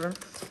know, whatever.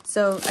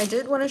 So I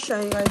did want to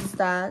show you guys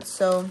that.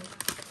 So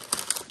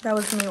that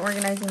was me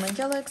organizing my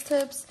JessNailz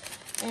tips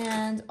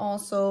and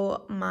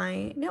also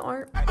my nail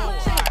art.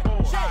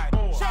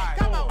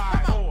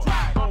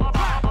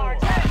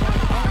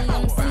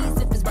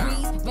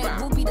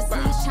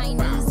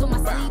 Chinese on my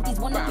sleeve, these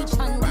wanna be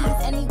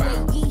Chinese anyway.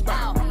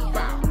 Yeehaw.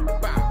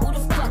 Who the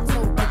fuck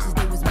told bitches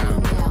they was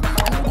mean now?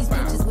 I know these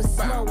bitches was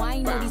slow, I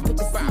ain't know these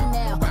bitches see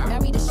now.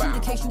 Married a shoot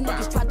in case you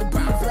niggas tried to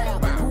breathe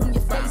loud. Boom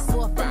your face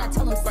off, then I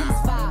tell them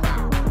ceasefire.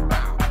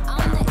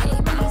 I'm the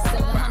AP,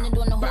 700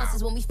 on the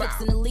horses when we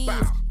fixin' to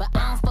leave. But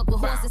I don't fuck with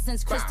horses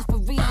since Christopher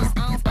Reeves.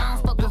 I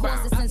don't fuck with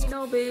horses since...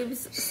 No,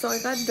 babes, so I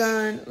got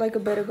done like a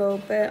bit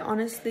ago, but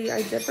honestly,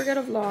 I did forget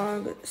a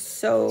vlog,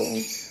 so...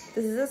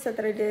 This is a set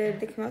that I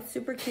did. They came out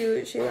super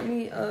cute. She let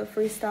me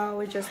freestyle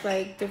with just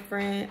like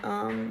different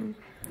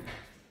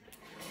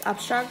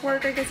abstract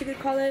work, I guess you could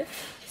call it.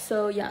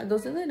 So yeah,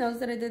 those are the nails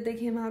that I did. They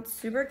came out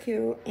super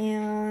cute.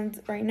 And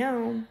right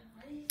now,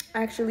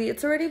 actually,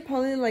 it's already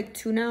probably like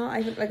 2 now.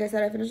 Like I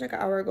said, I finished like an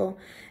hour ago.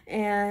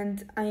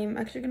 And I'm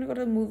actually gonna go to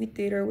the movie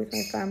theater with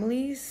my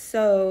family.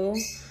 So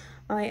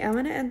I am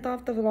gonna end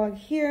off the vlog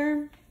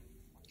here.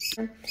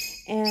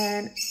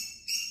 And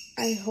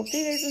I hope that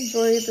you guys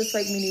enjoyed this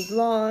like mini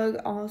vlog.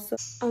 Also,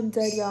 I'm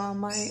dead, y'all.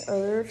 My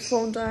other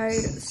phone died,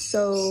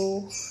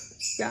 so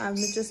yeah, I'm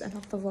gonna just end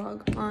off the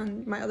vlog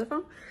on my other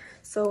phone.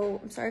 So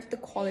I'm sorry if the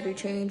quality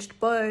changed,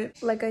 but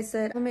like I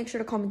said, make sure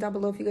to comment down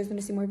below if you guys want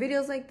to see more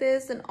videos like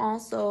this. And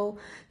also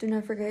do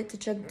not forget to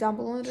check down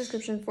below in the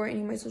description for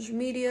any of my social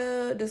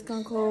media,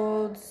 discount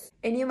codes,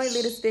 any of my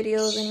latest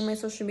videos, any of my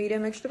social media.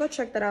 Make sure to go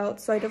check that out.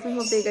 So I definitely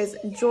hope that you guys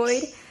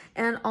enjoyed.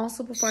 And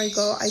also, before I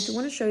go, I do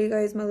want to show you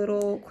guys my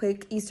little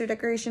quick Easter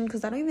decoration,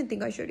 because I don't even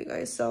think I showed you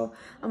guys. So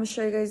I'm gonna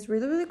show you guys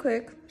really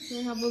quick.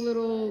 I have a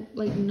little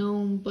like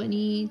gnome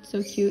bunny,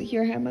 so cute.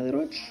 Here I have my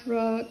little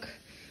truck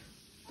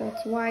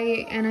that's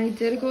white, and I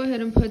did go ahead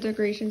and put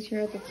decorations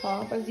here at the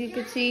top, as you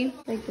can see,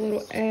 like the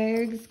little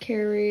eggs,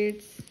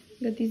 carrots.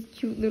 Got these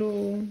cute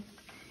little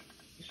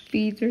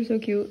feet, are so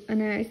cute.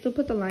 And then I still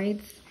put the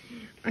lights.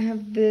 I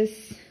have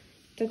this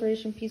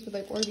decoration piece with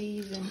like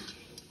Orbeez, and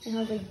it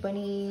has like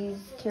bunnies,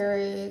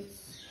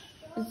 carrots.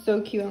 It's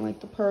so cute, and like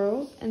the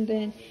pearls. And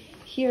then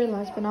here,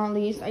 last but not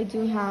least, I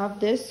do have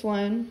this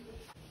one,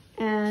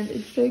 and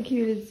it's so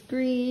cute. It's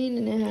green,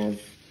 and it has,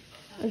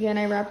 again,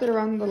 I wrapped it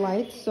around the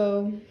lights.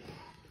 So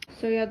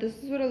yeah, this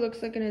is what it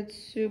looks like, and it's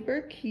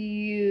super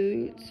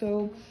cute.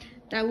 So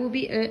that will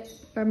be it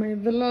for my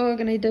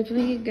vlog, and I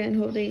definitely again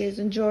hope that you guys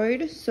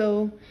enjoyed.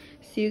 So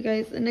see you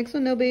guys in the next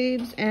one, now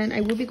babes. And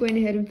I will be going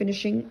ahead and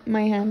finishing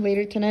my hand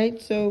later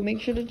tonight, so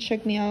make sure to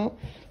check me out,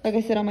 like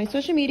I said, on my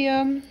social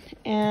media.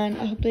 And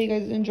I hope that you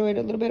guys enjoyed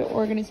a little bit of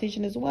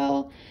organization as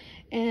well,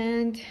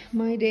 and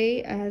my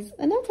day as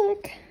a nail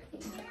tech.